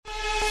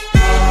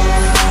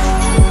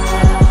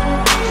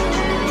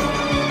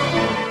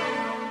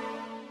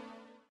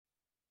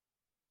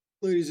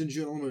Ladies and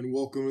gentlemen,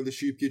 welcome to the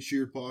Sheep Get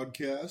Sheared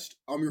podcast.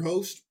 I'm your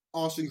host,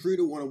 Austin Creed.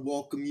 I want to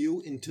welcome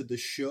you into the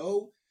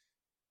show.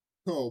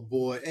 Oh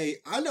boy, hey,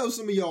 I know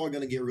some of y'all are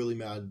going to get really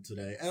mad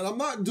today, and I'm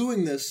not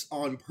doing this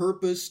on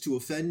purpose to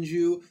offend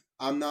you.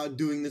 I'm not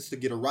doing this to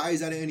get a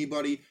rise out of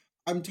anybody.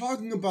 I'm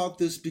talking about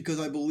this because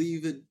I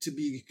believe it to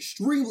be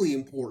extremely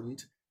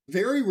important,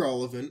 very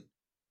relevant,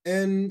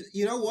 and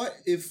you know what?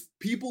 If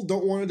people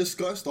don't want to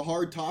discuss the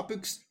hard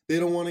topics, they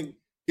don't want to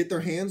get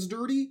their hands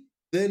dirty,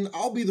 then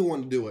I'll be the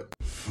one to do it.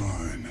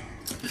 Fine.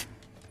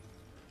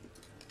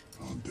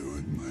 I'll do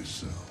it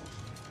myself.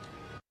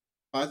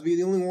 If I have to be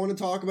the only one to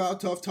talk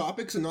about tough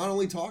topics and not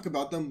only talk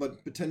about them,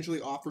 but potentially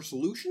offer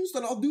solutions,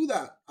 then I'll do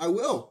that. I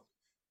will.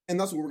 And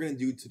that's what we're going to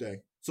do today.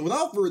 So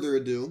without further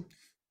ado,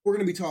 we're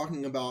going to be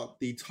talking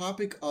about the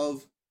topic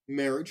of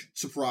marriage.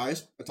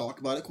 Surprise, I talk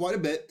about it quite a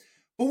bit.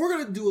 But we're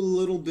going to do a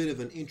little bit of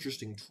an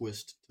interesting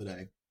twist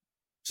today.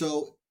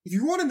 So if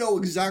you want to know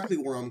exactly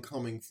where I'm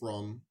coming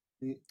from,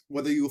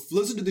 whether you've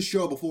listened to the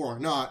show before or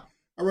not,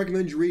 I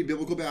recommend you read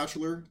Biblical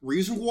Bachelor.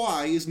 Reason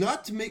why is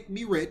not to make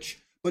me rich,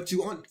 but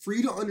for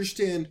you to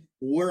understand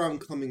where I'm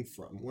coming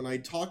from. When I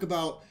talk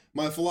about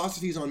my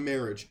philosophies on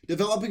marriage,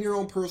 developing your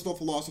own personal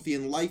philosophy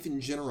and life in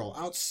general,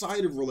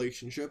 outside of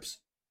relationships,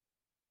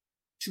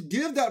 to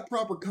give that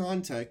proper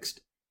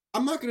context,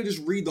 I'm not going to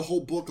just read the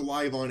whole book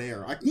live on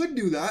air. I could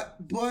do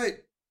that,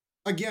 but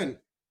again,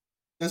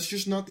 that's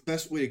just not the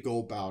best way to go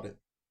about it.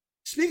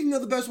 Speaking of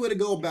the best way to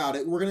go about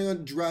it, we're going to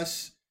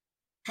address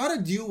how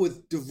to deal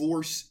with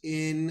divorce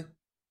in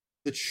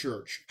the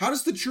church. How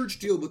does the church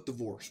deal with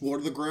divorce? What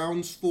are the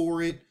grounds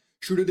for it?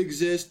 Should it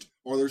exist?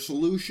 Are there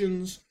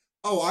solutions?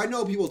 Oh, I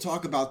know people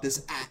talk about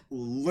this at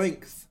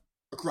length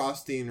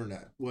across the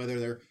internet, whether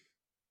they're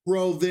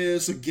pro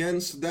this,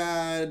 against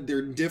that,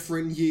 they're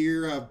different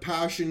here, have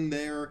passion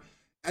there.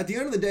 At the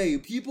end of the day,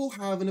 people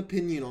have an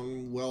opinion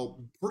on,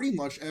 well, pretty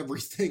much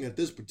everything at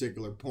this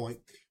particular point.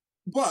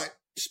 But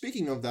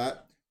speaking of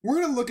that, we're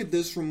going to look at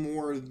this from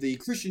more of the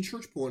Christian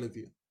church point of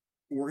view.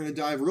 We're going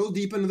to dive real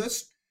deep into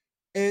this,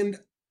 and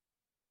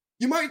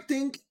you might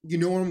think you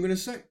know what I'm going to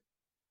say.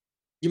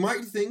 You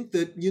might think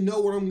that you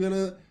know what I'm going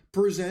to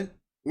present,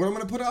 what I'm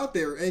going to put out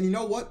there, and you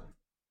know what?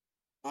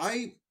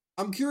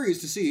 I'm curious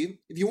to see.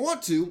 If you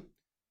want to,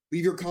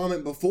 leave your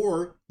comment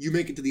before you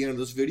make it to the end of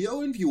this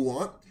video, if you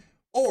want.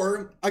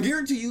 Or, I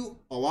guarantee you,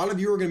 a lot of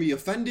you are going to be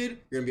offended,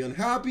 you're going to be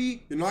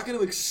unhappy, you're not going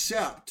to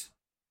accept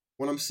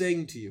what I'm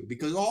saying to you,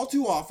 because all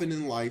too often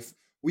in life,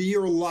 we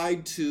are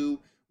lied to,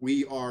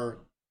 we are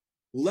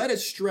led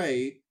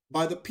astray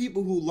by the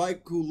people who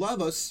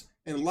love us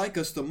and like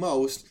us the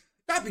most,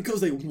 not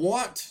because they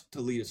want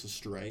to lead us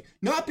astray,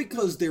 not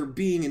because they're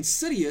being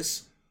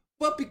insidious,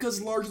 but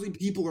because largely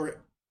people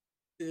are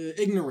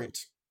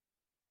ignorant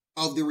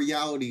of the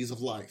realities of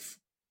life.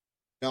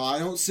 Now, I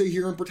don't sit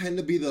here and pretend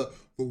to be the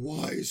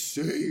wise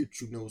sage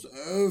who knows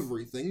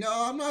everything. No,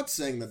 I'm not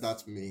saying that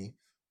that's me.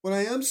 What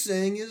I am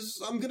saying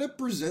is I'm going to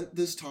present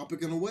this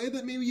topic in a way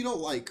that maybe you don't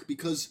like,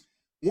 because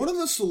one of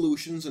the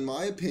solutions, in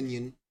my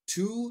opinion,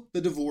 to the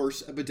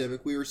divorce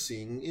epidemic we are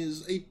seeing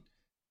is a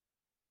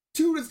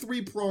 2 to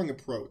 3 prong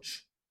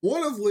approach.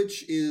 One of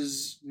which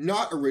is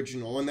not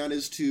original, and that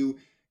is to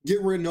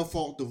get rid of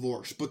no-fault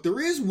divorce. But there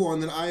is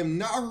one that I have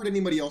not heard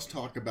anybody else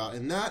talk about,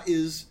 and that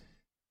is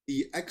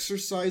the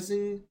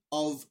exercising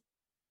of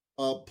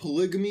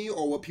polygamy,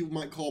 or what people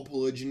might call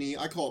polygyny.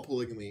 I call it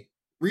polygamy.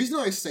 Reason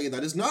I say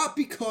that is not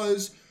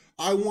because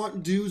I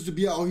want dudes to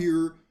be out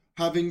here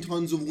having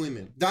tons of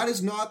women. That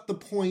is not the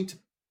point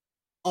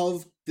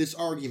of this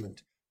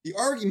argument. The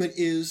argument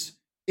is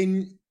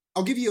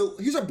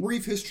here's a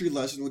brief history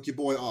lesson with your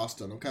boy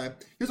Austin, okay?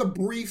 Here's a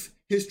brief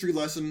history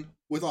lesson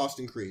with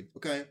Austin Creed,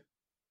 okay?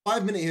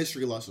 5-minute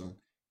history lesson.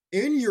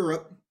 In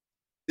Europe,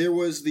 there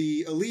was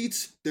the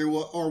elites,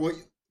 or what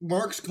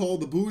Marx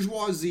called the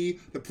bourgeoisie,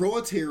 the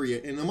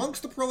proletariat, and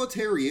amongst the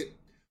proletariat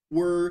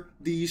were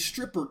the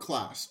stripper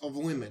class of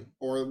women,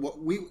 or what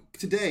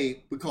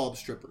today we call them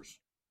strippers.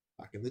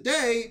 Back in the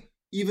day,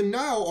 even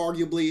now,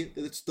 arguably,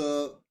 it's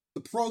the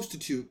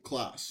prostitute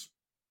class,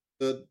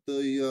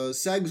 the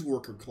sex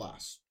worker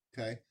class,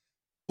 okay?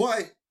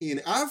 But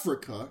in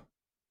Africa,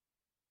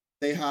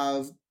 they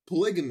have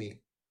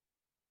polygamy.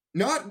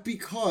 Not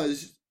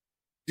because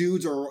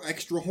dudes are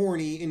extra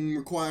horny and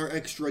require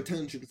extra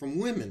attention from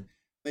women.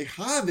 They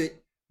have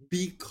it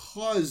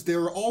because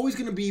there are always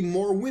going to be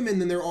more women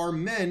than there are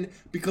men,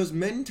 because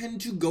men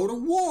tend to go to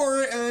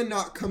war and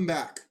not come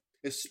back,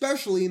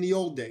 especially in the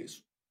old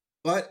days.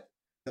 But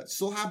that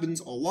still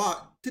happens a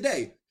lot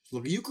today. Just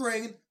look at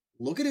Ukraine,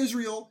 look at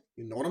Israel,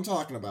 you know what I'm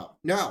talking about.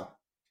 Now,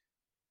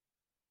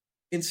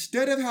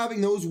 instead of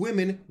having those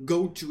women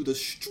go to the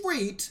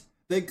street,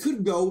 they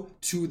could go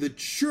to the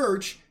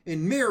church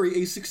and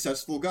marry a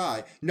successful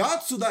guy.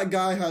 Not so that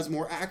guy has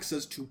more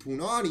access to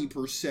punani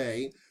per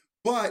se,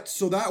 but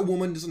so that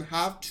woman doesn't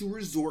have to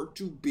resort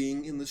to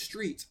being in the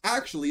streets.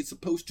 Actually, it's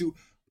supposed to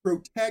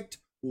protect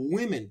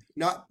women,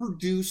 not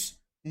produce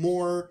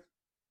more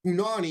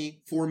punani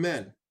for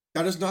men.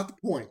 That is not the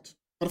point.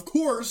 But of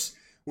course,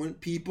 when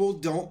people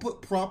don't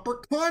put proper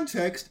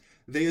context,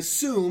 they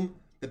assume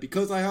that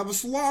because I have a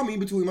salami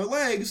between my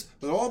legs,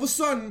 that all of a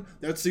sudden,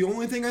 that's the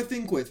only thing I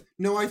think with.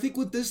 No, I think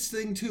with this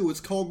thing too.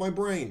 It's called my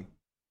brain.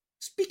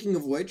 Speaking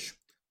of which,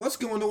 let's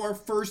go into our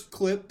first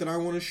clip that I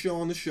want to show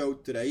on the show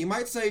today. You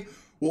might say,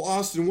 well,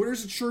 Austin, where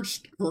does the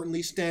church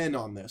currently stand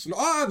on this? And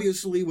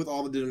obviously, with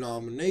all the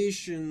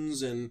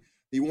denominations and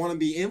the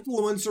wannabe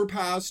influencer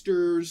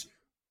pastors,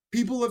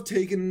 people have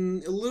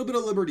taken a little bit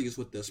of liberties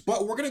with this.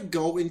 But we're going to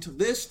go into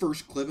this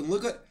first clip and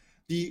look at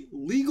the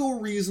legal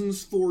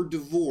reasons for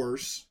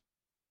divorce.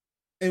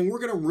 And we're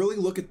going to really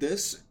look at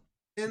this.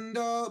 And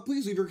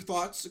please leave your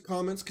thoughts,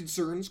 comments,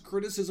 concerns,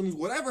 criticisms,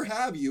 whatever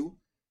have you,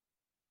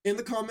 in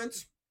the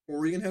comments.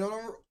 Or you can head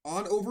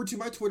on over to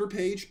my Twitter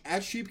page,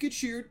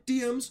 @SheepGetSheared,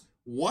 DMs,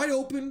 wide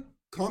open,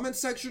 comment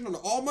section on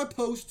all my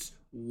posts,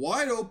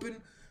 wide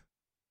open.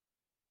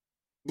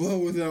 But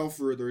without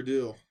further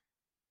ado,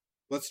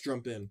 let's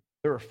jump in.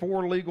 There are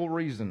 4 legal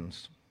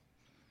reasons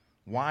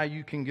why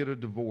you can get a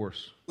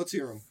divorce. Let's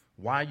hear them.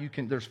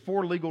 There's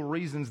 4 legal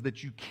reasons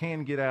that you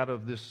can get out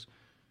of this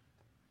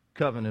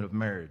covenant of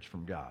marriage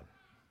from God.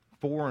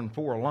 4 and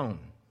 4 alone.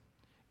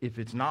 If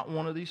it's not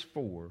one of these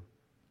 4,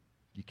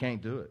 you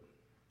can't do it.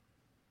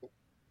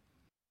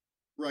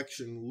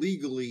 Correction,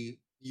 legally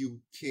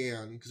you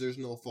can, because there's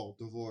no fault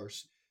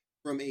divorce.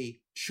 From a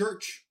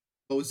church,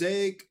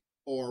 Mosaic,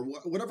 or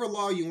whatever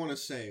law you want to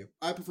say.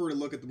 I prefer to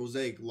look at the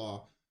Mosaic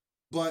law.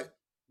 But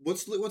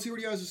let's hear what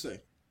you guys to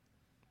say.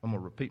 I'm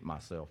going to repeat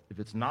myself. If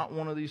it's not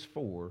one of these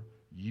 4,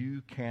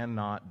 you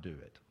cannot do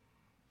it.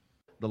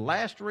 The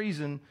last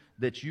reason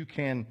that you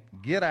can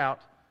get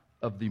out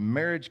of the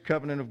marriage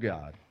covenant of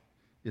God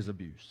is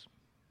abuse.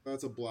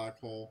 That's a black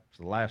hole. It's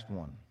the last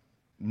one.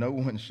 No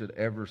one should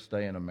ever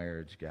stay in a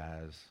marriage,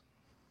 guys,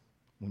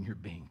 when you're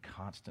being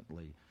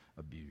constantly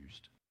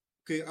abused.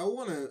 Okay, I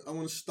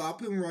wanna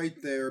stop him right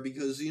there,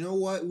 because you know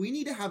what? We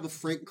need to have a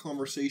frank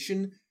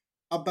conversation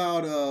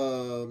about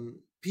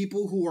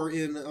people who are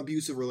in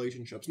abusive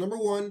relationships. Number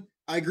one,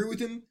 I agree with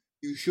him.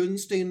 You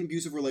shouldn't stay in an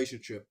abusive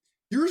relationship.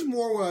 Here's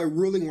more what I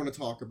really want to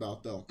talk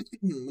about, though.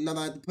 Now that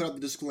I have to put out the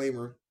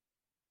disclaimer.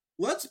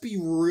 Let's be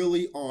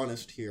really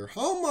honest here.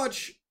 How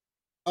much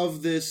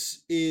of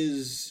this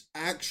is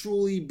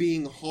actually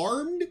being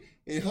harmed,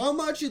 and how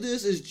much of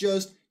this is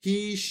just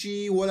he,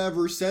 she,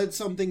 whatever, said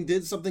something,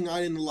 did something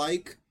I didn't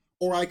like,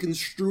 or I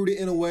construed it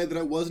in a way that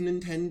it wasn't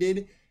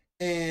intended,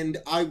 and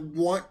I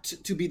want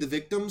to be the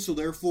victim, so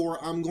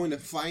therefore I'm going to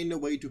find a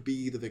way to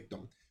be the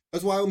victim.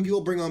 That's why when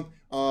people bring up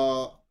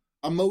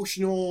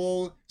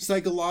emotional,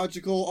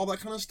 psychological, all that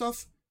kind of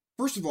stuff,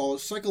 first of all,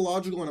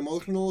 psychological and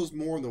emotional is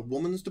more in the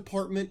woman's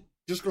department.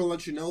 Just gonna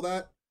let you know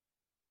that,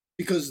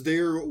 because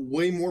they're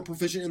way more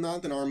proficient in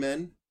that than our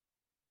men,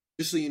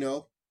 just so you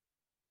know.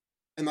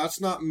 And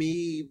that's not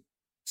me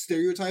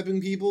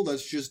stereotyping people,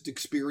 that's just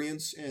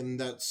experience, and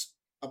that's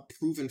a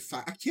proven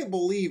fact. I can't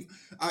believe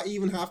I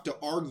even have to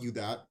argue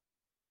that.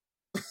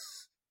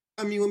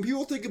 I mean, when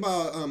people think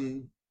about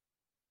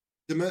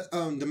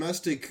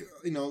domestic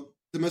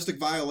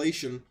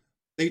violation,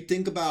 they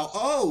think about,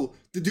 oh,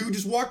 the dude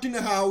just walked in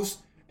the house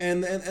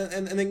and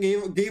then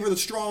gave her the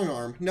strong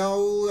arm.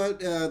 No,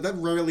 that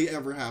rarely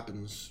ever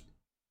happens,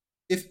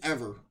 if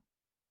ever.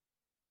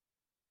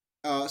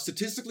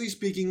 Statistically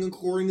speaking,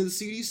 according to the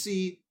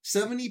CDC,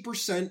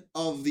 70%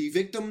 of the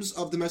victims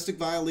of domestic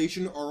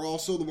violation are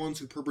also the ones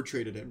who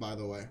perpetrated it, by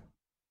the way.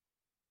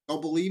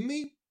 Don't believe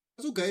me?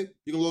 That's okay.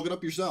 You can look it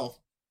up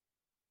yourself.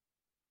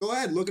 Go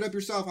ahead, look it up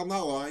yourself. I'm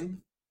not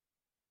lying.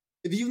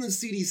 If even the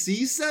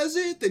CDC says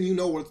it, then you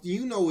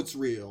know it's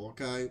real,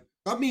 okay?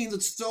 That means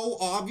it's so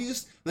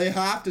obvious they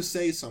have to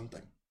say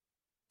something.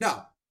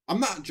 Now, I'm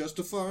not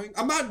justifying.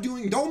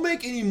 Don't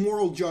make any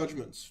moral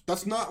judgments.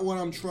 That's not what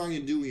I'm trying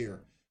to do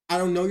here. I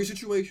don't know your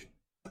situation.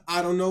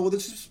 I don't know the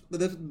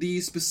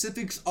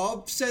specifics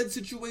of said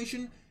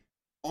situation.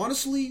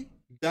 Honestly,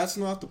 that's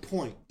not the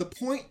point. The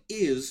point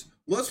is,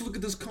 let's look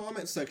at this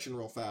comment section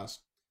real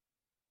fast.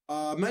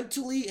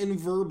 Mentally and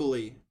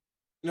verbally.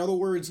 In other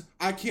words,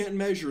 I can't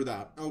measure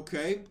that,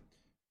 okay?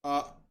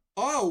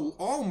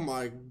 Oh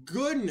my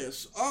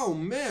goodness. Oh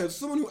man,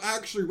 someone who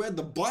actually read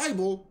the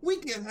Bible. We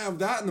can't have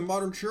that in the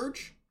modern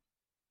church.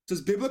 It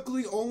says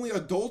biblically only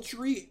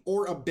adultery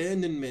or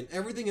abandonment.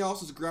 Everything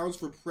else is grounds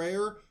for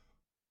prayer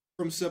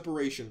from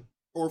separation,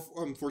 or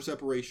for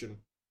separation.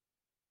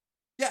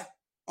 Yeah.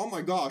 Oh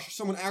my gosh,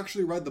 someone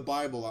actually read the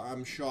Bible.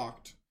 I'm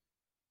shocked.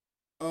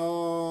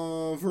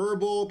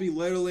 Verbal,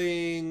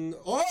 belittling.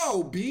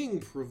 Oh, being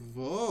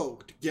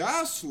provoked.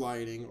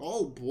 Gaslighting.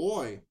 Oh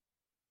boy.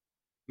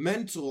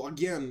 Mental,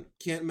 again,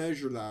 can't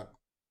measure that.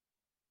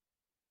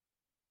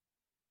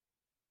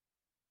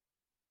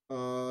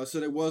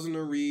 Said it wasn't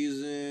a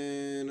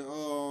reason.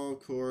 Oh,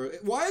 of course.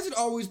 Why is it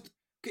always...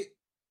 Okay,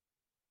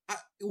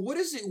 what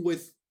is it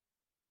with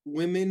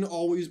women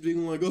always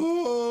being like,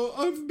 oh,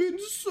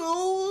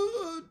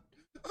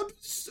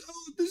 this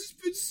has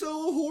been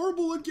so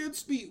horrible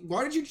against me.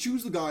 Why did you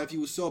choose the guy if he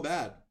was so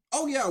bad?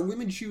 Oh yeah,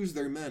 women choose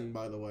their men,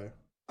 by the way.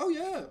 Oh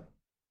yeah,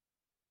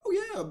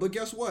 but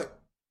guess what?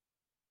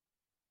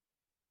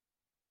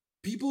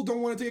 People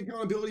don't want to take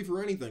accountability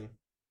for anything.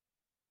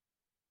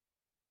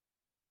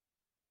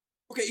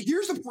 Okay,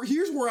 here's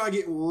where I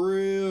get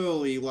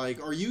really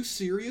like, are you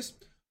serious?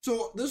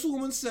 So this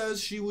woman says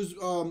she was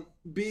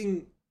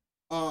being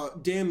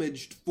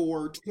damaged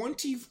for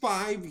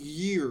 25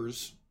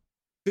 years,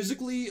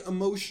 physically,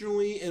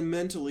 emotionally, and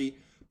mentally,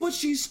 but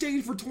she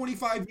stayed for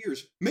 25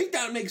 years. Make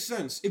that make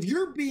sense. If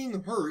you're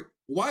being hurt,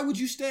 why would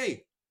you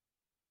stay?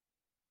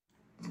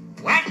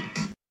 What?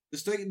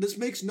 This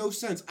makes no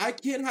sense. I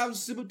can't have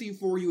sympathy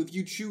for you if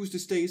you choose to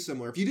stay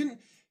somewhere. If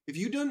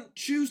you didn't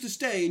choose to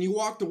stay and you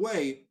walked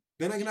away,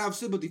 then I can have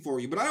sympathy for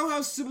you. But I don't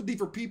have sympathy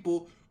for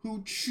people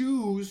who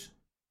choose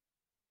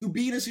to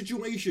be in a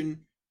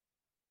situation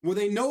where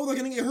they know they're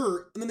going to get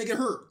hurt and then they get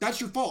hurt. That's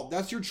your fault.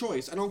 That's your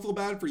choice. I don't feel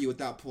bad for you at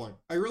that point.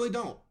 I really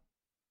don't.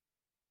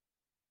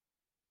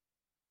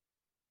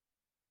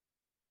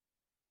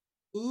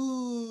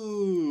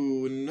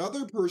 Ooh,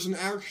 another person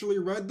actually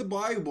read the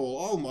Bible.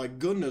 Oh my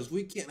goodness,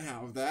 we can't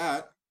have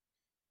that.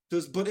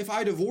 Says, but if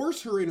I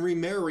divorce her and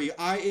remarry,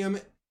 I am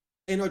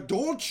an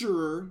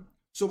adulterer,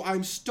 so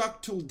I'm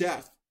stuck till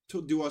death,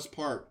 till do us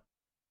part.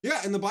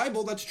 Yeah, in the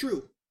Bible, that's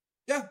true.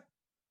 Yeah.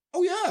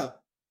 Oh yeah.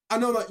 I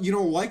know that you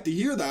don't like to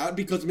hear that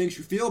because it makes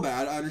you feel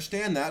bad. I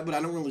understand that, but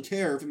I don't really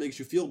care if it makes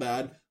you feel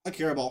bad. I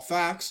care about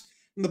facts.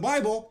 In the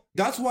Bible,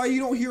 that's why you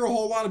don't hear a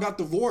whole lot about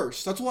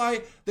divorce. That's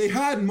why they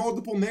had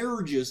multiple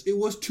marriages. It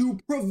was to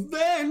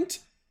prevent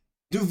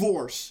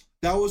divorce.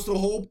 That was the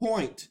whole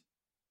point.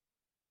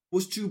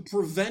 Was to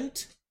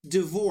prevent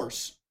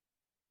divorce.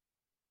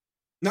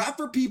 Not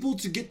for people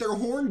to get their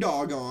horn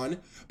dog on,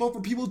 but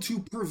for people to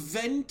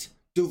prevent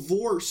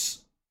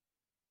divorce.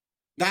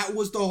 That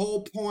was the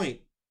whole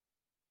point.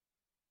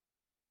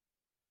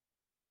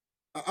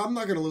 I'm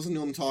not gonna listen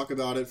to him talk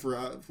about it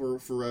for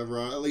forever.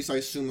 At least I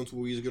assume that's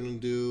what he's gonna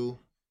do.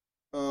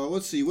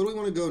 Let's see. What do we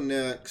want to go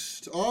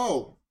next?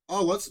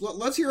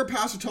 Let's hear a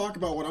pastor talk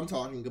about what I'm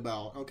talking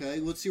about. Okay,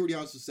 let's see what he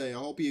has to say. I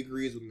hope he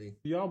agrees with me.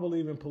 Do y'all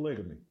believe in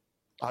polygamy?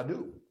 I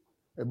do,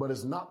 but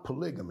it's not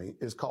polygamy.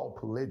 It's called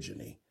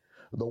polygyny.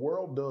 The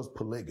world does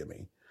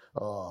polygamy.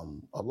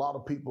 A lot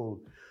of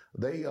people,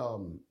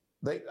 the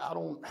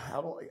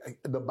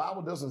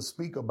Bible doesn't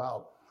speak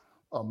about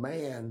a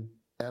man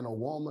and a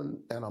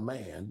woman and a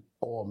man,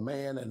 or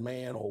man and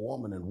man, or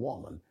woman and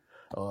woman.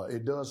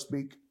 It does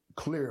speak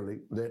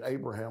clearly that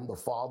Abraham, the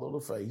father of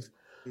the faith,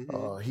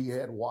 he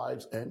had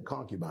wives and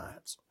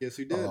concubines. Yes,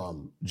 he did.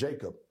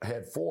 Jacob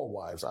had 4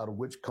 wives, out of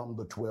which come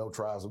the 12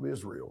 tribes of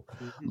Israel.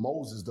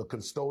 Moses, the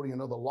custodian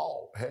of the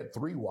law, had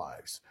 3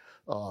 wives.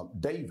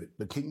 David,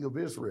 the king of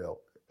Israel,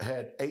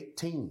 had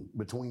 18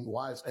 between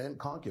wives and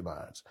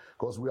concubines. Of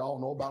course, we all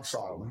know about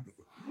Solomon.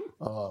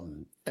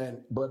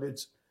 But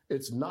it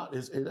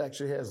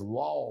actually has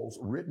laws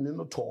written in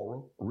the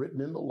Torah,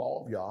 written in the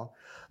law of Yah,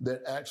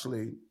 that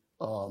actually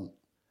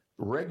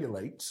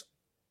regulates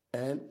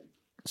and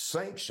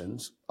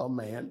sanctions a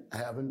man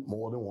having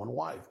more than one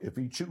wife if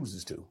he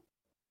chooses to.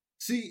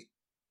 See,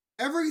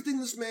 everything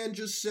this man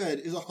just said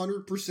is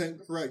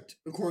 100% correct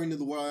according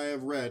to what I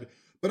have read.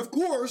 But of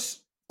course,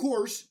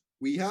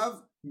 we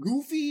have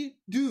goofy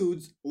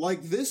dudes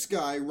like this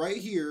guy right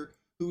here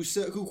who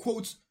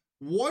quotes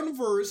one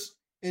verse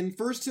in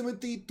 1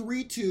 Timothy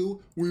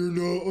 3:2, we are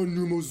not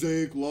under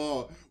Mosaic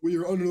law. We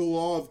are under the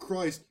law of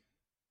Christ.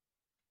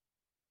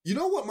 You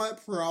know what my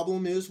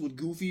problem is with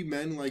goofy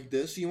men like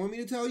this? You want me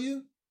to tell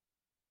you?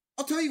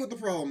 I'll tell you what the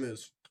problem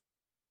is.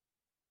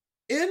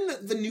 In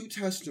the New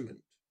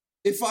Testament,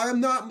 if I am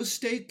not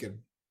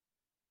mistaken,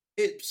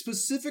 it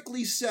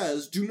specifically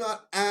says, do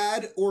not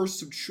add or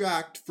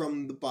subtract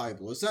from the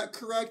Bible. Is that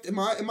correct? Am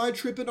I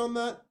tripping on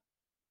that?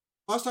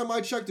 Last time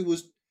I checked, it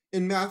was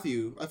in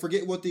Matthew. I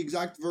forget what the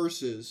exact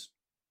verse is,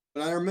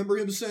 but I remember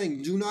him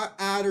saying, do not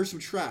add or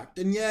subtract.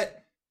 And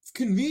yet,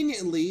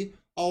 conveniently,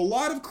 a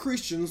lot of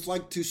Christians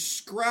like to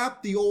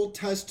scrap the Old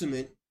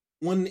Testament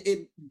when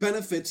it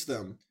benefits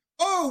them.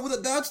 Oh,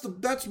 well,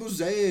 that's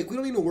Mosaic. We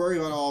don't need to worry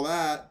about all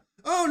that.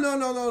 Oh,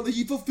 no.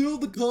 He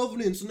fulfilled the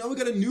covenant, so now we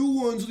got a new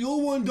one, so the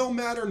old one don't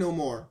matter no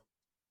more.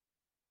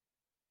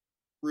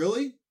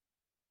 Really?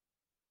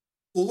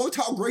 Well, look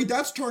how great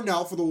that's turned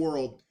out for the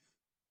world.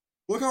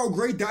 Look how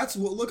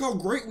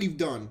great we've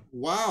done.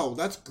 Wow,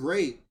 that's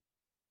great.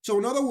 So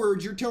in other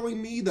words, you're telling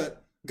me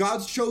that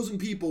God's chosen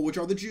people, which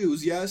are the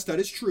Jews, yes, that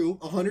is true,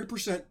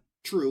 100%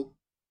 true.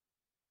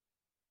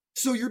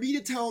 So you're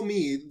meaning to tell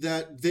me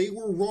that they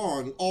were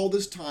wrong all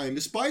this time,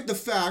 despite the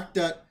fact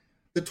that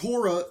the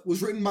Torah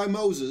was written by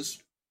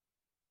Moses.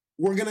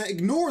 We're going to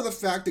ignore the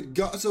fact that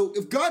God, so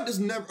if God does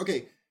never,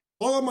 okay,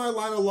 follow my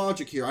line of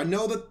logic here. I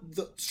know that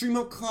the stream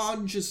of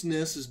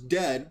consciousness is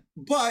dead,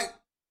 but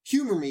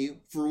humor me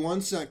for 1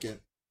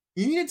 second.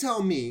 You need to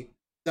tell me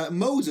that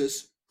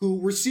Moses,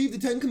 who received the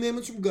 10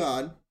 Commandments from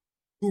God,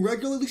 who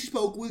regularly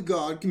spoke with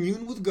God,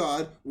 communed with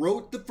God,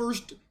 wrote the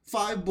first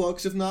 5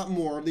 books, if not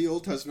more, of the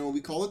Old Testament, what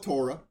we call it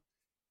Torah.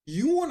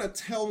 You want to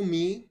tell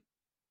me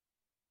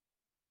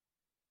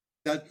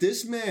that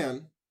this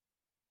man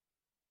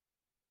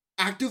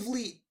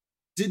actively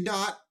did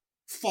not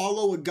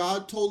follow what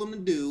God told him to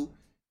do,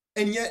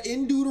 and yet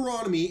in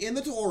Deuteronomy, in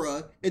the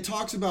Torah, it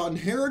talks about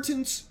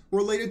inheritance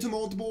related to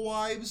multiple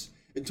wives,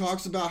 It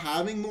talks about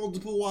having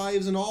multiple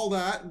wives and all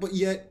that, but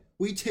yet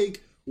we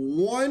take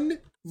one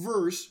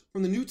verse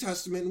from the New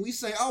Testament and we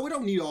say, oh, we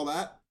don't need all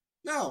that.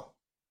 No,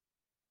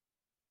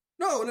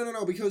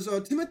 because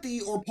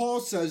Timothy or Paul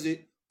says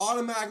it,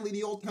 automatically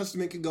the Old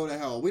Testament can go to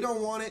hell. We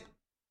don't want it.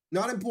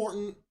 Not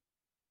important.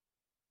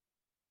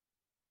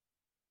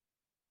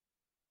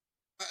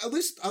 At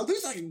least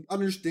I can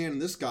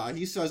understand this guy.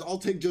 He says, I'll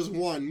take just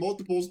one.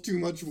 Multiple's too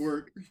much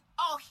work.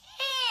 Oh,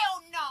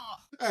 hell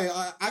no! Hey,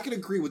 I can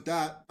agree with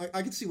that.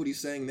 I can see what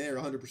he's saying there,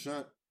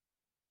 100%.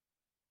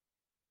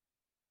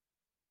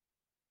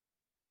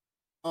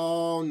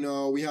 Oh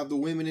no, we have the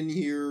women in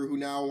here who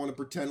now want to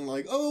pretend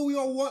like, oh, we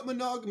all want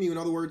monogamy. In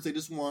other words, they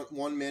just want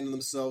one man to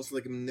themselves so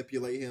they can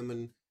manipulate him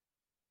and,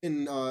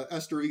 in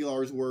Esther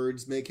Aguilar's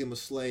words, make him a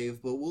slave.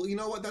 But, well, you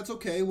know what? That's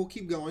okay. We'll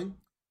keep going.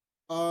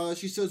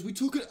 She says, we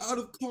took it out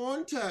of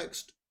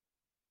context.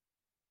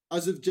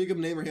 As if Jacob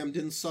and Abraham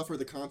didn't suffer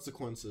the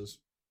consequences.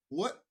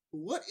 What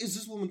is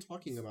this woman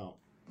talking about?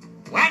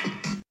 What?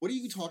 What are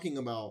you talking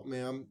about,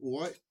 ma'am?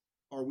 What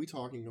are we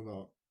talking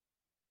about?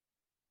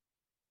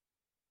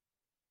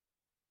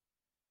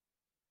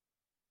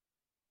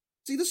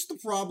 See, this is the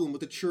problem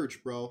with the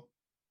church, bro.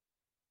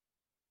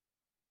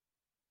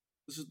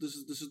 This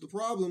is the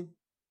problem.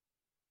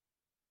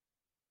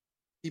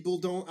 People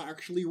don't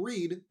actually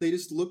read. They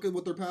just look at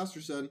what their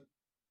pastor said.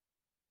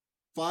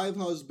 5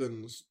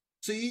 husbands.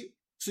 See,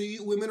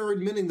 women are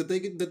admitting that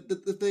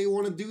that they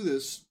want to do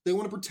this. They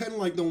want to pretend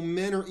like the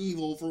men are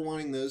evil for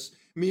wanting this.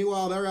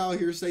 Meanwhile, they're out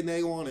here saying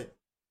they want it.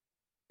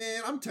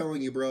 Man, I'm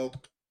telling you, bro.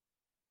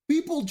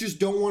 People just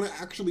don't want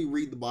to actually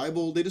read the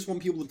Bible. They just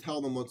want people to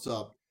tell them what's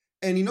up.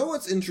 And you know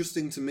what's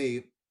interesting to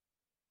me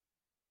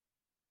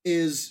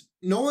is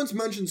no one's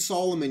mentioned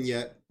Solomon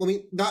yet. I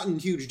mean, not in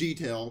huge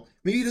detail.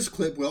 Maybe this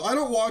clip will. I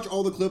don't watch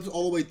all the clips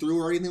all the way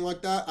through or anything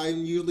like that. I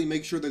usually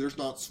make sure that there's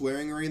not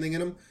swearing or anything in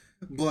them.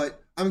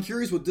 But I'm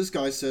curious what this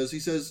guy says. He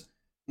says,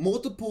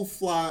 multiple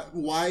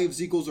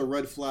wives equals a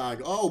red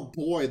flag. Oh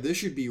boy, this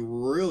should be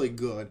really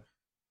good.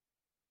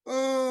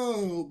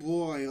 Oh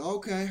boy,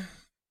 okay.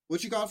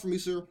 What you got for me,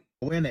 sir?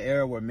 We're in an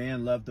era where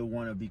men love to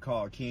want to be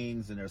called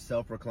kings, and they're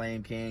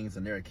self-proclaimed kings,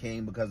 and they're a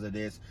king because of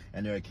this,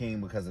 and they're a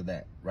king because of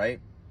that, right?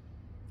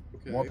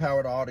 Okay. More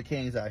power to all the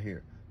kings out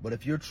here. But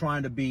if you're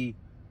trying to be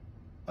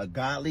a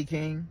godly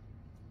king,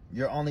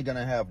 you're only going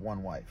to have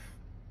one wife.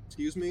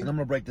 Excuse me? And I'm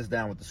going to break this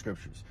down with the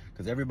scriptures,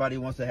 because everybody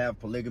wants to have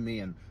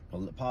polygamy and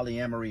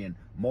polyamory and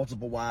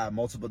multiple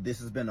wives, This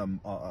has been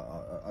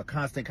a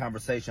constant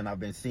conversation I've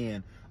been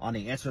seeing on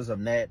the Answers of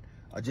Net,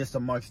 just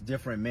amongst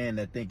different men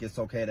that think it's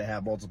okay to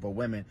have multiple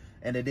women,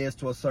 and it is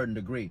to a certain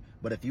degree.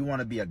 But if you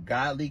want to be a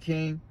godly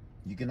king,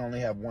 you can only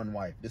have one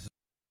wife. This is.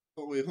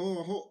 Oh wait, hold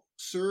on,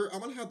 sir. I'm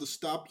gonna have to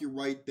stop you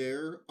right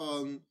there.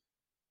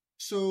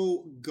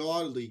 So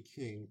godly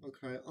king,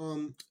 okay.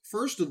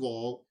 First of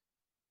all,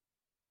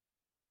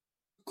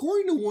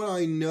 according to what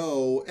I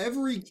know,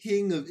 every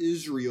king of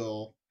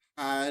Israel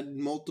had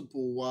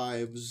multiple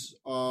wives.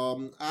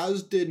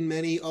 As did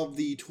many of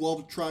the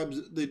 12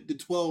 tribes, the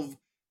 12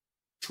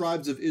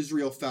 tribes of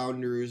Israel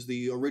founders,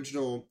 the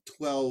original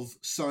 12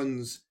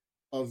 sons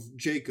of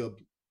Jacob,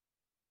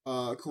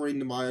 according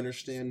to my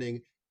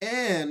understanding.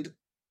 And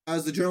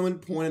as the gentleman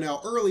pointed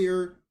out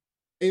earlier,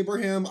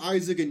 Abraham,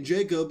 Isaac, and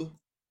Jacob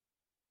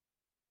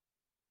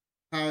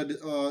had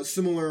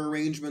similar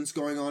arrangements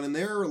going on in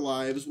their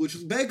lives,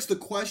 which begs the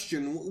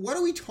question, what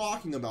are we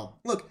talking about?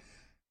 Look,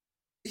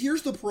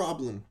 here's the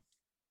problem.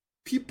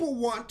 People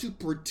want to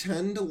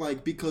pretend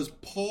like because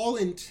Paul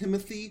and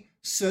Timothy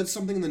said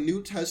something in the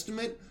New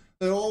Testament,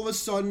 that all of a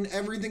sudden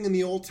everything in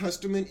the Old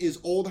Testament is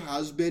old,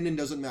 has been, and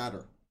doesn't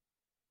matter.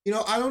 You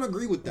know, I don't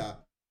agree with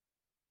that.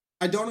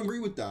 I don't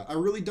agree with that. I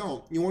really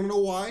don't. You want to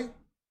know why?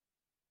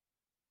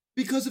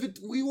 Because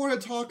we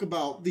want to talk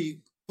about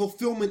the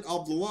fulfillment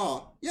of the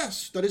law.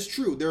 Yes, that is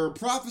true. There are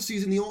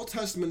prophecies in the Old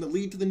Testament that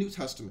lead to the New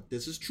Testament.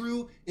 This is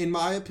true, in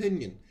my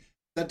opinion.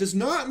 That does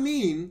not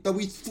mean that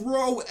we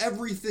throw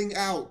everything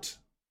out.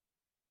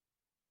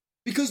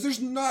 Because there's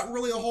not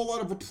really a whole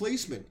lot of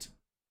replacement.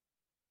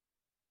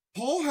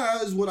 Paul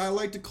has what I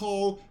like to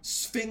call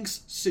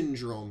Sphinx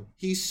syndrome.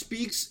 He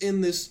speaks in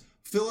this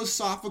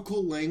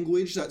philosophical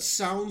language that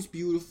sounds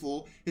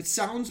beautiful. It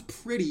sounds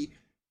pretty,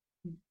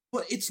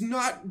 but it's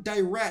not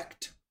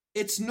direct.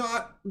 It's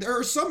not. There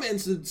are some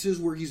instances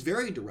where he's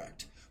very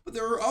direct, but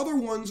there are other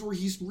ones where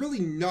he's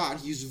really not.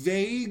 He's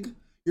vague.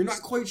 You're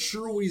not quite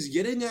sure what he's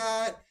getting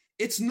at.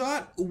 It's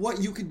not what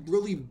you could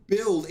really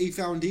build a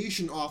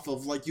foundation off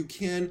of like you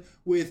can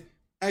with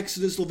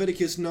Exodus,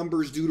 Leviticus,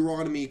 Numbers,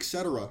 Deuteronomy,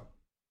 etc.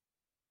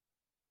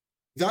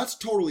 That's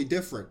totally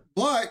different.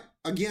 But,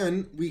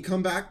 again, we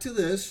come back to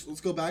this.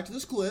 Let's go back to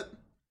this clip.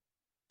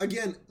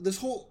 Again, this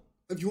whole,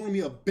 if you want to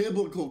be a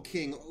biblical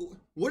king,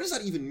 what does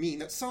that even mean?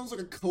 That sounds like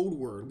a code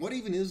word. What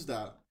even is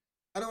that?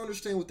 I don't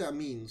understand what that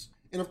means.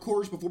 And of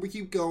course, before we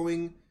keep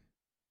going,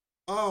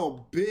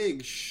 oh,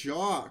 big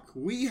shock.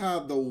 We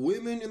have the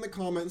women in the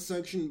comment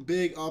section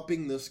big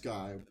upping this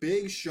guy.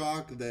 Big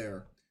shock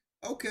there.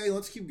 Okay,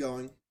 let's keep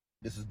going.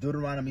 This is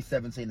Deuteronomy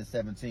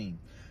 17:17.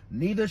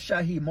 Neither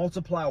shall he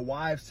multiply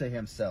wives to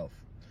himself,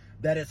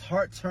 that his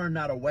heart turn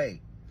not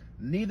away.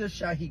 Neither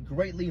shall he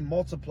greatly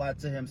multiply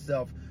to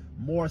himself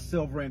more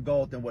silver and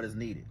gold than what is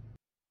needed.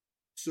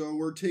 So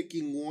we're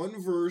taking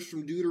one verse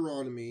from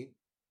Deuteronomy,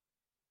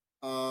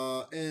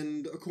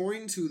 and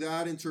according to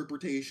that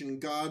interpretation,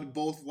 God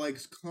both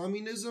likes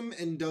communism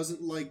and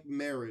doesn't like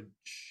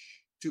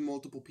marriage to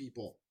multiple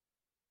people.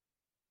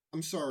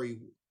 I'm sorry,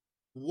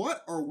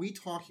 what are we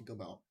talking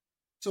about?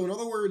 So in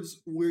other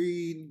words,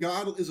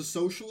 God is a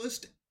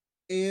socialist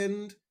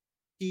and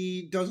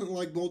he doesn't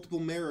like multiple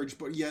marriage,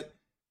 but yet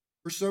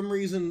for some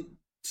reason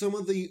some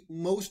of the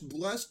most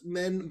blessed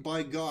men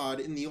by God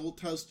in the Old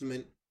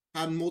Testament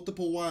had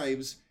multiple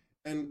wives,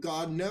 and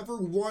God never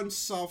once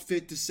saw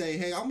fit to say,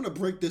 hey, I'm going to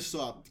break this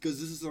up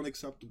because this is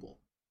unacceptable.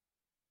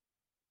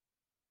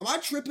 Am I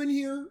tripping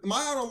here? Am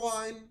I out of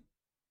line?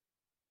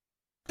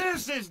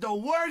 This is the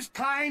worst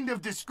kind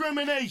of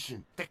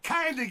discrimination. The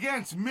kind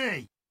against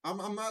me. I'm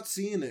not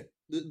seeing it.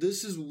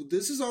 This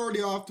is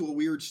already off to a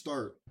weird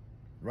start.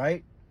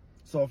 Right?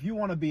 So if you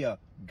want to be a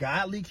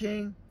godly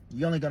king,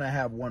 you're only going to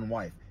have one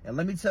wife. And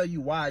let me tell you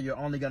why you're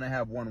only going to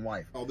have one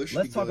wife. Oh, this should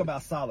Let's be talk good.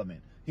 about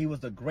Solomon. He was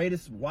the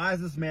greatest,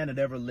 wisest man that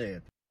ever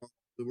lived.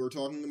 We're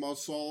talking about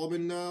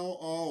Solomon now?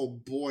 Oh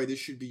boy, this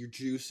should be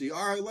juicy.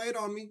 All right, lay it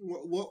on me.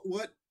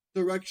 What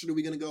direction are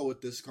we going to go with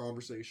this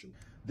conversation?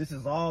 This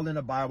is all in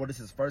the Bible.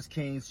 This is 1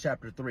 Kings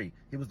chapter 3.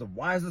 He was the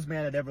wisest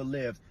man that ever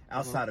lived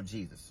outside of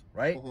Jesus,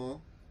 right?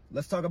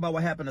 Let's talk about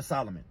what happened to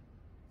Solomon.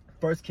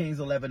 1 Kings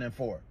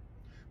 11:4.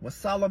 When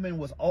Solomon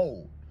was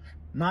old,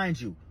 mind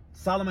you,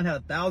 Solomon had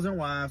 1,000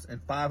 wives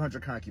and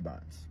 500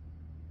 concubines.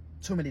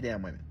 Too many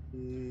damn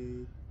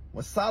women.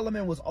 When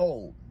Solomon was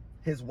old,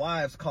 his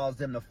wives caused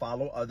him to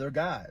follow other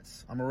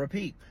gods. I'm going to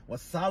repeat. When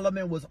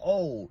Solomon was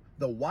old,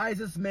 the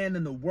wisest man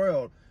in the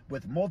world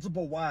with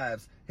multiple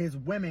wives, his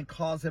women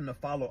caused him to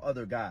follow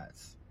other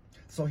gods.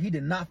 So he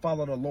did not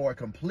follow the Lord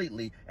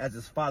completely as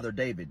his father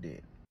David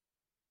did.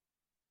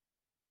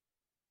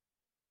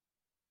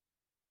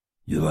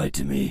 You lied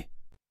to me.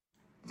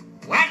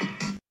 What?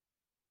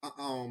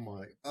 Oh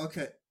my.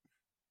 Okay.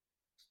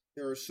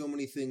 There are so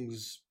many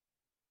things.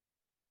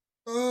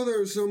 Oh,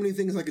 there are so many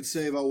things I could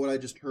say about what I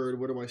just heard.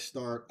 Where do I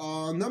start?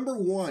 Number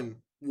one,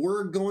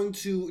 we're going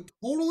to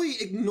totally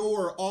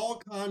ignore all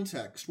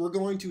context. We're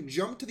going to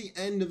jump to the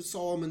end of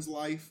Solomon's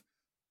life.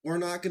 We're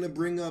not going to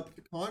bring up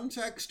the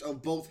context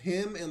of both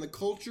him and the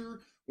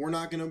culture. We're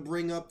not going to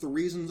bring up the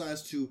reasons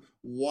as to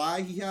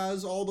why he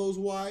has all those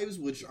wives,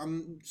 which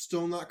I'm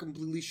still not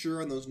completely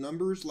sure on those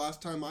numbers.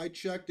 Last time I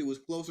checked, it was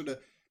closer to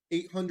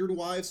 800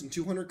 wives and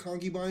 200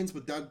 concubines,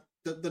 but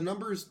the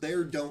numbers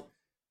there don't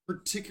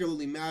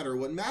particularly matter.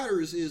 What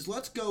matters is,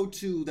 let's go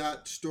to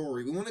that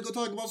story. We want to go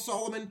talk about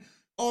Solomon?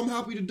 Oh, I'm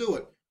happy to do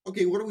it.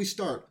 Okay, where do we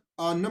start?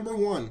 Number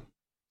one,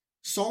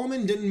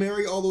 Solomon didn't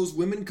marry all those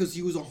women because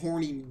he was a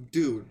horny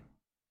dude.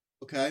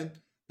 Okay?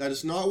 That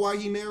is not why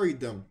he married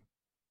them.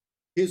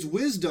 In his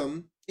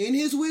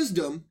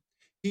wisdom,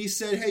 he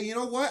said, hey, you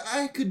know what?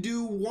 I could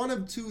do one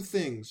of two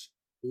things.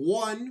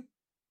 One,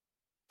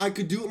 I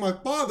could do what my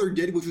father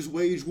did, which was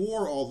wage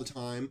war all the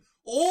time,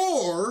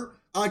 or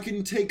I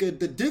can take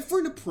the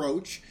different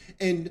approach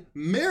and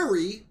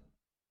marry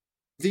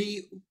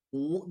the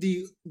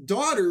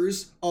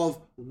daughters of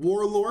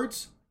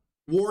warlords,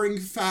 warring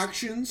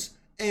factions,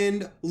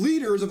 and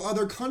leaders of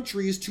other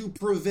countries to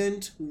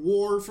prevent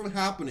war from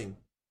happening.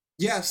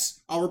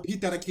 Yes, I'll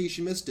repeat that in case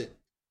you missed it.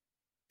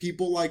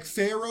 People like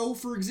Pharaoh,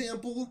 for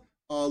example,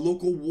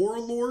 local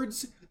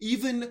warlords,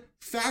 even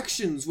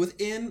factions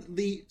within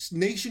the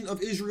nation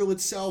of Israel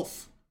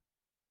itself,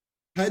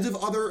 heads of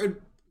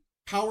other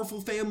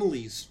powerful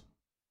families.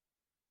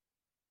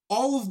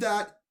 All of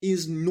that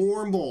is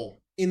normal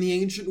in the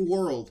ancient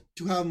world,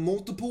 to have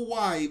multiple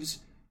wives,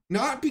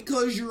 not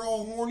because you're a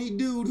horny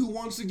dude who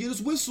wants to get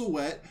his whistle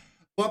wet,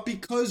 but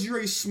because you're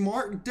a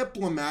smart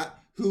diplomat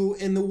who,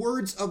 in the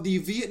words of the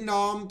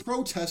Vietnam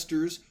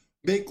protesters,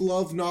 make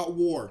love not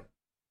war.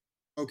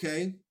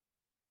 Okay?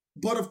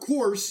 But of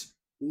course,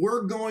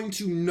 we're going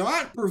to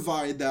not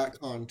provide that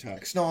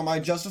context. Now, am I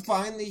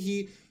justifying that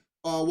he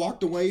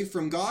walked away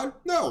from God?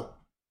 No.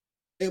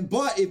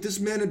 But if this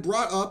man had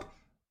brought up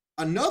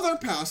another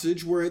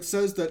passage where it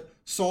says that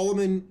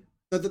Solomon,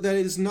 that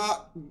it is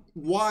not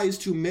wise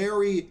to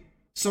marry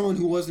someone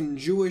who wasn't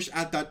Jewish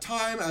at that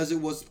time, as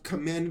it was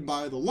commanded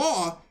by the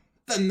law,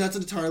 then that's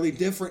an entirely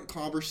different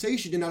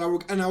conversation, and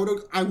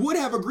I would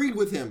have agreed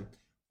with him.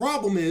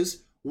 Problem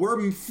is,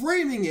 we're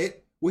framing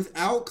it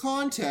without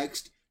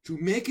context to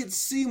make it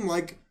seem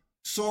like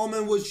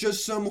Solomon was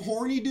just some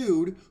horny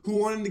dude who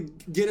wanted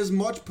to get as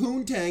much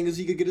poontang as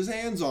he could get his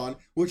hands on,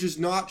 which is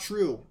not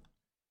true.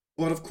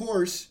 But of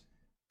course,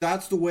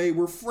 that's the way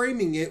we're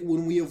framing it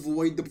when we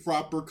avoid the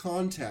proper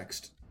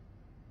context.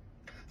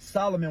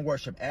 Solomon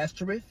worshipped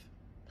Ashtoreth,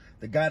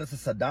 the goddess of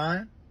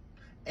Sidon,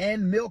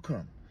 and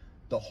Milcom,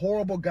 the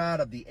horrible god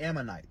of the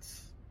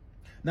Ammonites.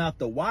 Now, if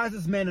the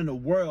wisest man in the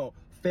world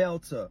fell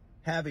to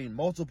having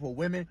multiple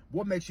women,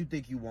 what makes you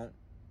think you won't?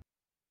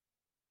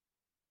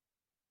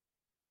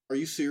 Are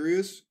you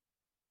serious?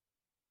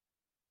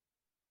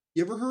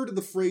 You ever heard of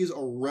the phrase a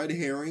red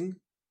herring?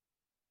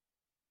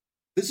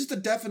 This is the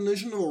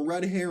definition of a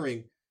red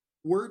herring.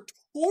 We're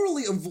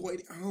totally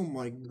avoiding. Oh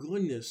my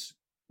goodness.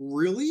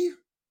 Really?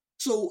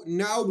 So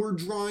now we're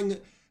drawing,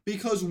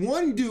 because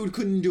one dude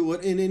couldn't do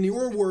it, and in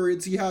your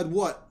words, he had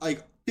what,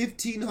 like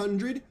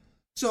 1,500?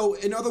 So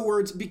in other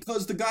words,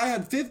 because the guy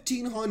had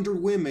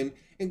 1,500 women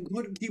and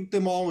couldn't keep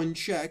them all in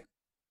check,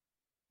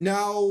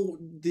 now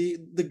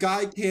the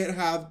guy can't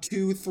have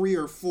 2, 3,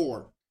 or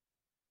 4.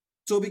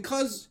 So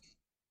because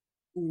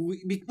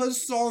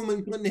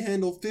Solomon couldn't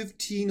handle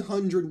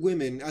 1,500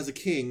 women as a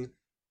king,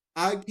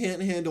 I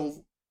can't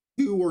handle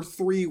 2 or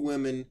 3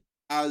 women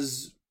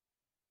as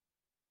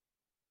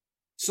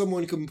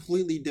someone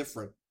completely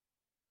different.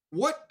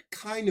 What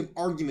kind of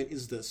argument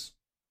is this?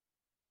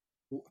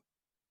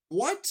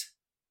 What?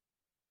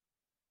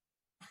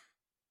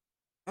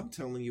 I'm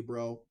telling you,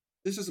 bro,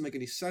 this doesn't make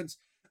any sense.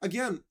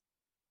 Again,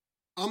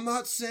 I'm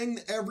not saying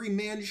that every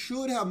man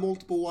should have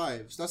multiple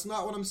wives. That's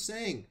not what I'm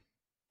saying.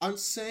 I'm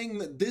saying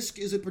that this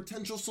is a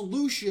potential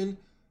solution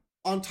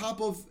on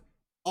top of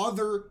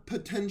other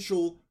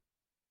potential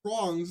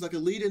prongs that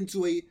could lead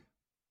into a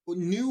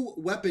new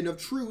weapon of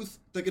truth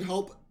that could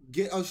help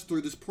get us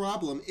through this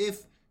problem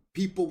if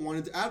people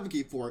wanted to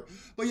advocate for it.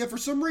 But yet, for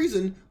some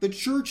reason, the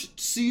church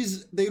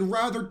sees they'd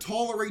rather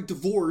tolerate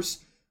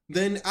divorce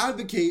than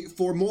advocate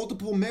for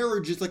multiple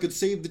marriages that could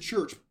save the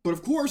church. But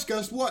of course,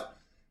 guess what?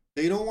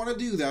 They don't want to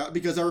do that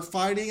because they're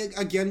fighting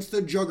against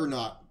the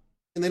juggernaut,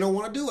 and they don't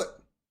want to do it.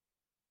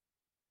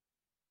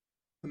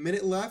 A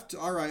minute left.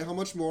 All right, how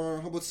much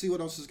more? Let's see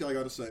what else this guy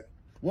got to say.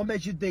 What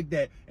makes you think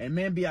that? And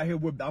man, be out here.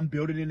 I'm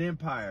building an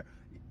empire.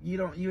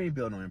 You ain't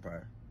building no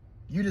empire.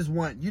 You just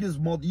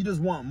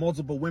want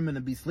multiple women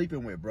to be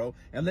sleeping with, bro.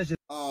 And let's just.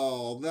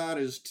 Oh, that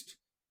is.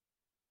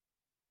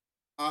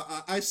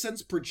 I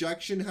sense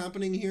projection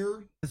happening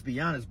here. Let's be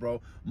honest,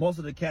 bro. Most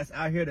of the cats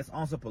out here that's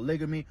on some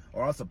polygamy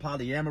or on some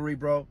polyamory,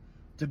 bro.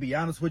 To be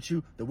honest with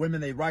you, the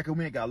women they rocking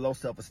with got low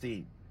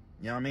self-esteem.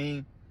 You know what I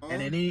mean?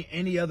 And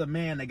any other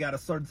man that got a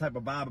certain type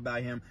of vibe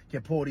about him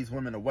can pull these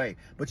women away.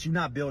 But you're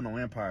not building no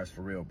empires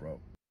for real, bro.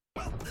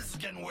 Well, this is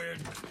getting weird.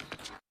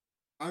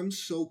 I'm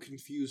so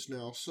confused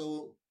now.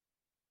 So,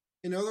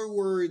 in other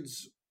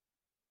words,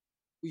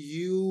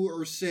 you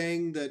are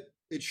saying that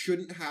it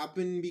shouldn't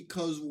happen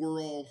because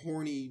we're all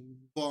horny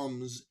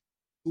bums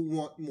who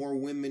want more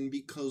women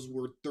because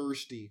we're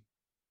thirsty.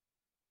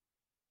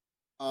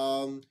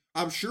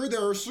 I'm sure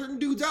there are certain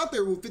dudes out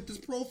there who fit this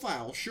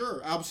profile.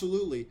 Sure,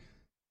 absolutely.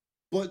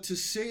 But to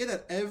say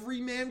that every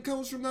man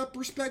comes from that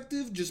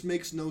perspective just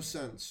makes no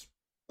sense.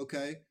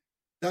 Okay?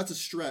 That's a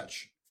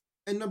stretch.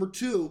 And number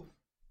two,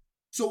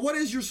 so what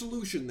is your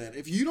solution then?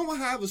 If you don't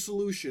have a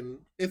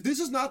solution, if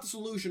this is not the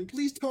solution,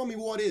 please tell me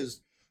what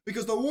is.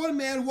 Because the one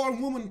man, one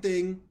woman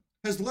thing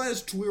has led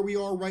us to where we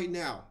are right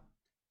now.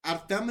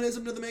 Add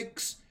feminism to the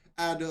mix,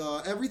 add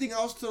everything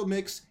else to the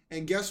mix,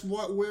 and guess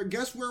what?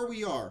 Guess where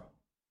we are?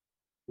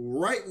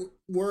 Right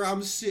where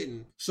I'm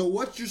sitting. So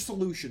what's your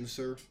solution,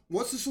 sir?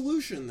 What's the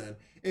solution then?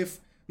 If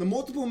the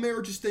multiple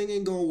marriages thing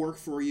ain't gonna work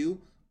for you,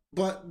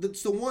 but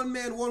it's the one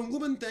man, one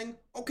woman thing,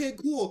 okay,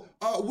 cool.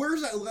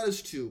 Where's that led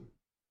us to?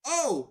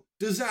 Oh,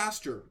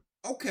 disaster.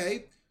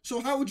 Okay, so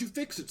how would you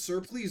fix it,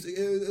 sir? Please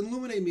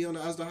illuminate me on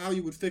as to how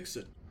you would fix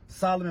it.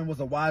 Solomon was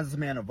the wisest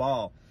man of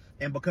all,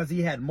 and because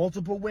he had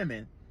multiple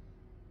women,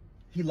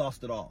 he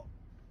lost it all.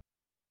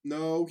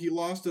 No, he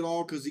lost it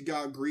all because he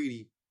got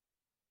greedy.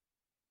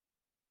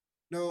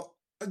 No,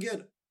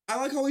 again, I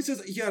like how he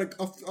says he had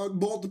a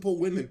multiple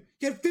women.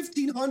 He had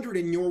 1,500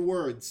 in your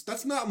words.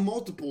 That's not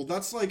multiple.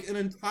 That's like an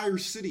entire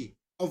city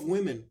of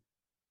women.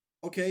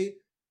 Okay?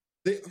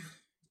 Goodness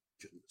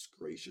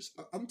gracious.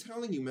 I'm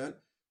telling you, man.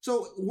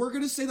 So we're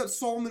going to say that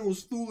Solomon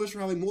was foolish for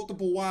having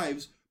multiple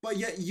wives, but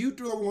yet you're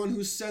the one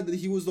who said that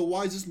he was the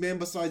wisest man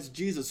besides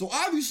Jesus. So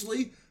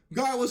obviously,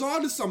 God was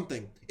onto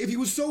something. If he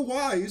was so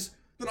wise,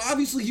 then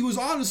obviously he was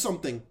onto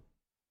something.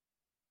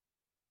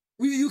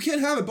 You can't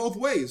have it both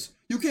ways.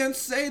 You can't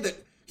say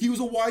that he was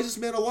the wisest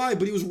man alive,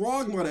 but he was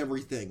wrong about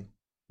everything.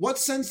 What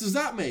sense does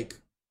that make?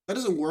 That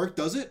doesn't work,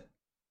 does it?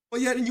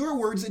 But yet, in your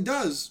words, it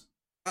does.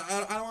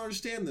 I don't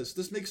understand this.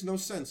 This makes no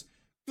sense.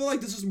 I feel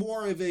like this is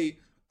more of a,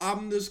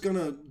 I'm just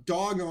gonna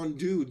dog on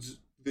dudes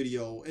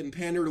video and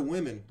pander to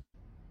women.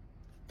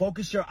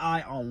 Focus your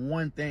eye on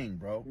one thing,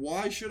 bro.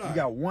 Why should I?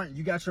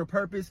 You got your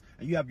purpose,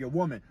 and you have your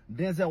woman.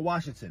 Denzel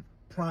Washington,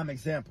 prime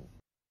example.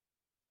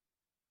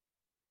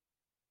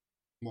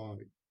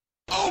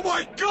 Oh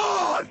my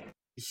God!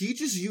 He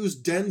just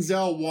used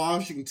Denzel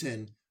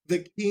Washington,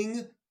 the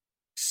king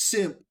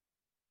simp,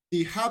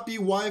 the happy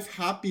wife,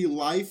 happy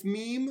life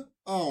meme.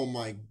 Oh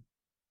my.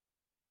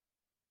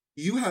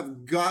 You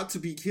have got to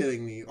be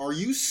kidding me. Are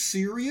you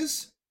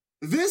serious?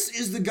 This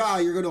is the guy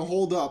you're going to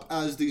hold up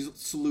as the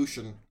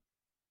solution.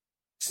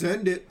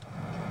 Send it.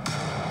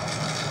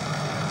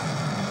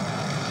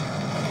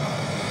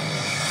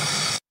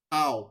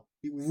 Ow.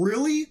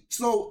 Really?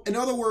 So, in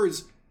other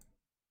words,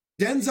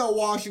 Denzel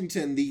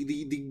Washington,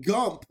 the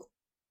Gump,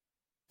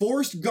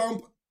 Forrest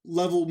Gump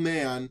level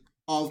man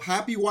of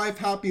happy wife,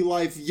 happy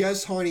life,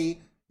 yes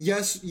honey,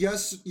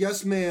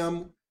 yes,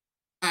 ma'am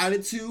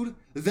attitude,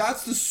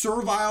 that's the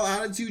servile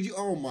attitude.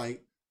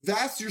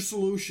 That's your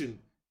solution,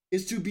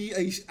 is to be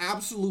a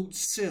absolute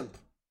simp.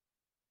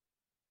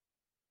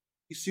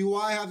 You see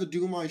why I have to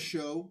do my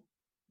show?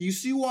 You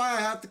see why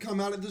I have to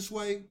come at it this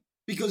way?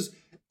 Because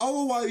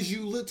otherwise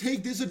you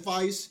take this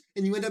advice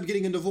and you end up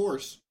getting a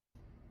divorce.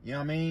 You know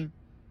what I mean?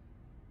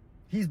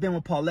 He's been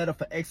with Pauletta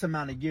for X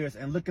amount of years,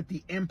 and look at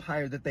the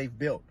empire that they've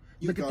built.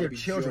 Look at their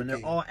children.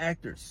 Joking. They're all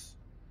actors.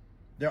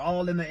 They're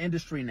all in the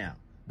industry now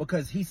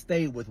because he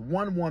stayed with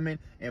one woman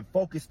and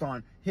focused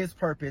on his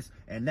purpose,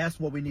 and that's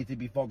what we need to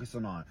be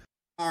focusing on.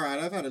 All right,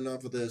 I've had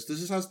enough of this. This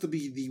just has to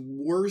be the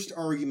worst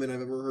argument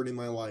I've ever heard in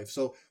my life.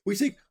 So we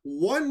take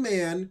one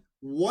man,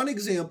 one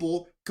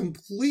example,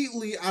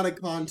 completely out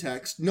of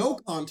context, no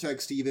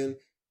context even,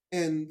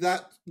 and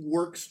that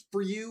works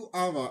for you?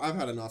 I've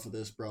had enough of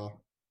this,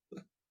 bro.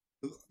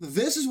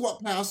 This is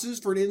what passes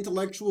for an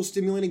intellectual,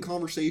 stimulating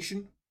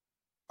conversation?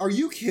 Are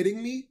you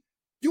kidding me?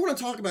 You want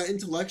to talk about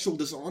intellectual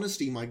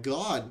dishonesty? My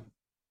God.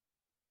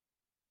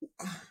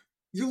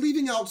 You're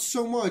leaving out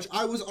so much.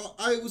 I was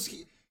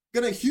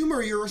gonna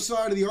humor your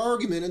side of the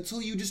argument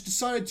until you just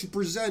decided to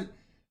present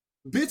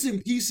bits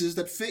and pieces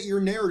that fit your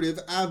narrative,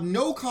 have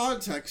no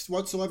context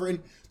whatsoever.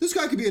 And this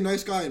guy could be a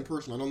nice guy in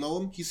person. I don't know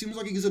him. He seems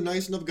like he's a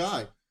nice enough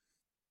guy.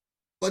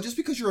 But just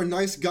because you're a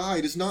nice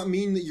guy does not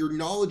mean that you're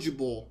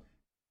knowledgeable.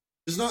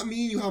 Does not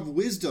mean you have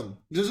wisdom.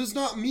 Does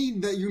not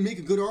mean that you make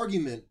a good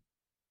argument.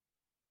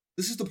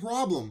 This is the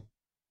problem.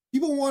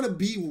 People want to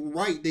be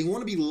right. They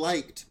want to be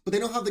liked, but they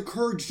don't have the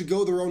courage to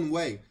go their own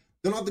way.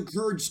 They don't have the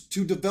courage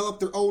to develop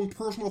their own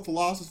personal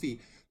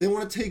philosophy. They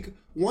want to take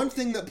one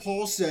thing that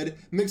Paul said,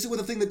 mix it with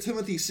a thing that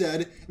Timothy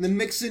said, and then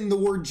mix in the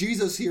word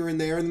Jesus here and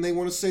there, and then they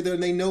want to say that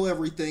they know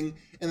everything,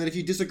 and that if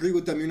you disagree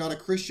with them, you're not a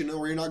Christian,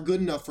 or you're not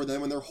good enough for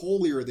them, and they're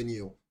holier than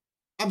you.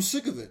 I'm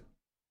sick of it.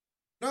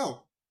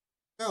 No.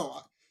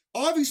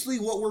 Obviously,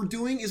 what we're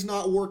doing is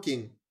not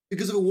working.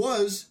 Because if it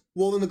was,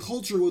 well, then the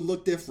culture would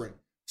look different.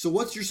 So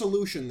what's your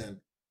solution then?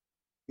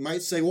 You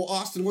might say, well,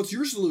 Austin, what's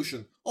your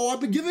solution? Oh,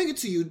 I've been giving it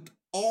to you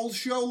all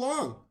show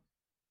long.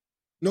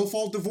 No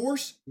fault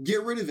divorce?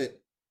 Get rid of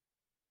it.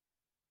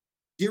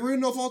 Get rid of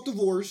no fault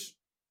divorce.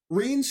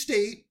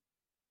 Reinstate.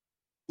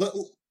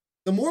 The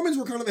Mormons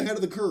were kind of ahead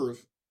of the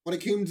curve when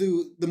it came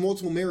to the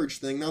multiple marriage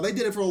thing. Now, they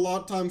did it for a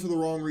lot of time for the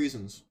wrong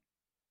reasons.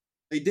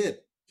 They did.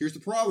 Here's the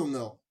problem,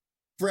 though.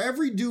 For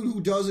every dude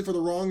who does it for the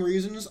wrong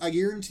reasons, I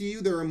guarantee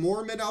you there are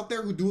more men out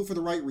there who do it for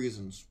the right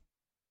reasons.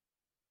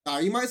 Now,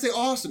 you might say,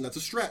 Austin, that's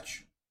a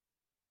stretch.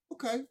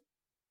 Okay.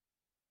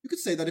 You could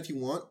say that if you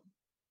want.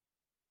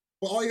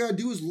 But all you gotta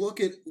do is look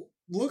at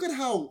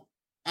how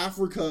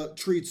Africa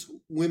treats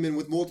women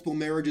with multiple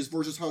marriages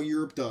versus how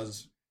Europe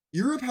does.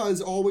 Europe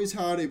has always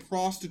had a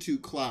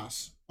prostitute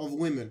class of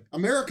women.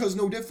 America's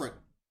no different.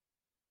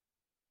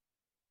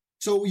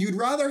 So you'd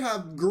rather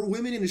have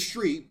women in the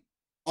street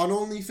on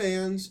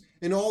OnlyFans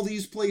and all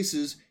these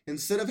places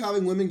instead of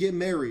having women get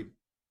married.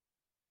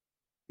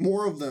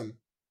 More of them.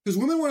 Because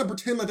women want to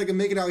pretend like they can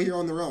make it out here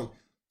on their own.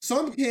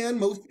 Some can,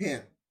 most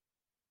can't.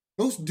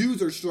 Most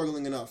dudes are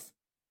struggling enough.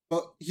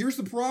 But here's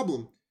the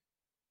problem.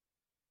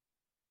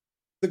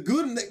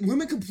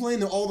 Women complain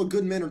that all the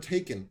good men are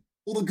taken.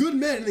 Well, the good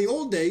men in the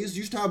old days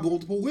used to have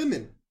multiple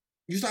women.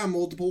 Used to have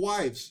multiple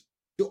wives.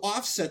 To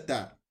offset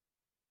that.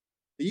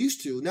 They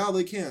used to, now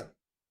they can't.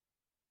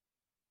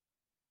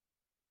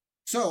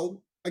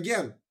 So,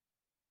 again,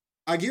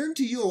 I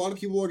guarantee you a lot of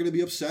people are going to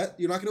be upset.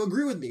 You're not going to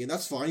agree with me, and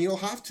that's fine. You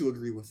don't have to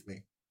agree with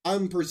me.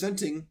 I'm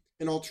presenting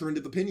an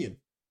alternative opinion.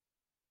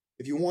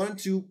 If you want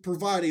to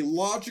provide a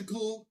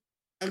logical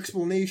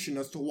explanation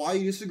as to why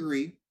you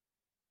disagree,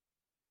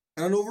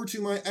 head on over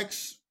to my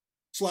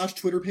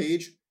X/Twitter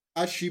page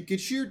at Sheep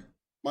Get Sheared.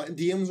 My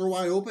DMs are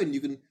wide open. We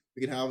can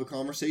have a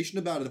conversation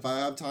about it. If I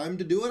have time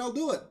to do it, I'll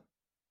do it.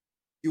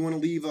 If you want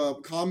to leave a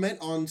comment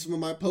on some of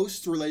my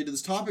posts related to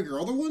this topic or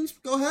other ones,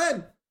 go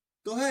ahead.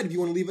 Go ahead. If you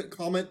want to leave a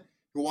comment, if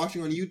you're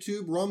watching on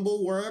YouTube,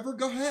 Rumble, wherever,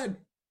 go ahead.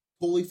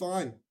 Totally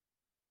fine.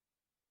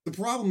 The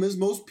problem is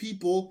most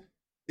people,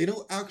 they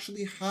don't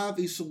actually have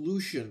a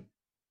solution.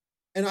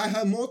 And I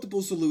have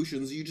multiple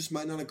solutions. You just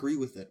might not agree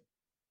with it.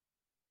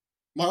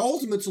 My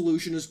ultimate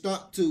solution is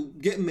not to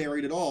get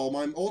married at all.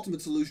 My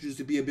ultimate solution is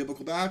to be a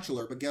biblical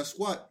bachelor. But guess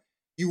what?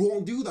 You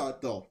won't do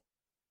that, though.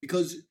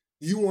 Because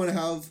you want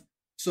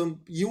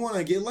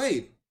to get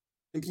laid.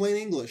 In plain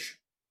English.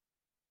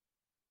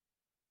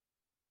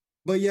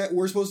 But yet,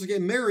 we're supposed to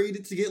get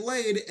married to get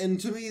laid, and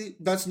to me,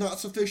 that's not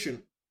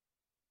sufficient.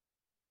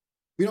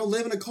 We don't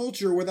live in a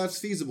culture where that's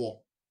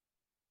feasible.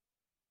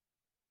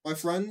 My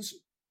friends,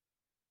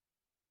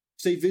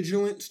 stay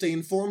vigilant, stay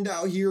informed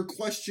out here,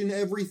 question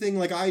everything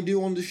like I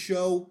do on the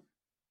show.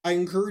 I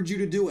encourage you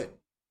to do it.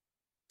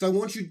 So I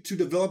want you to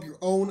develop your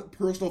own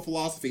personal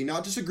philosophy,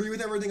 not just agree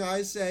with everything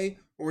I say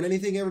or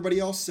anything everybody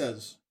else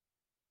says.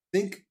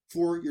 Think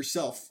for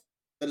yourself.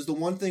 That is the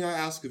one thing I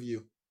ask of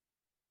you.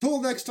 Till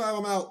next time,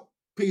 I'm out.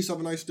 Peace. Have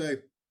a nice day.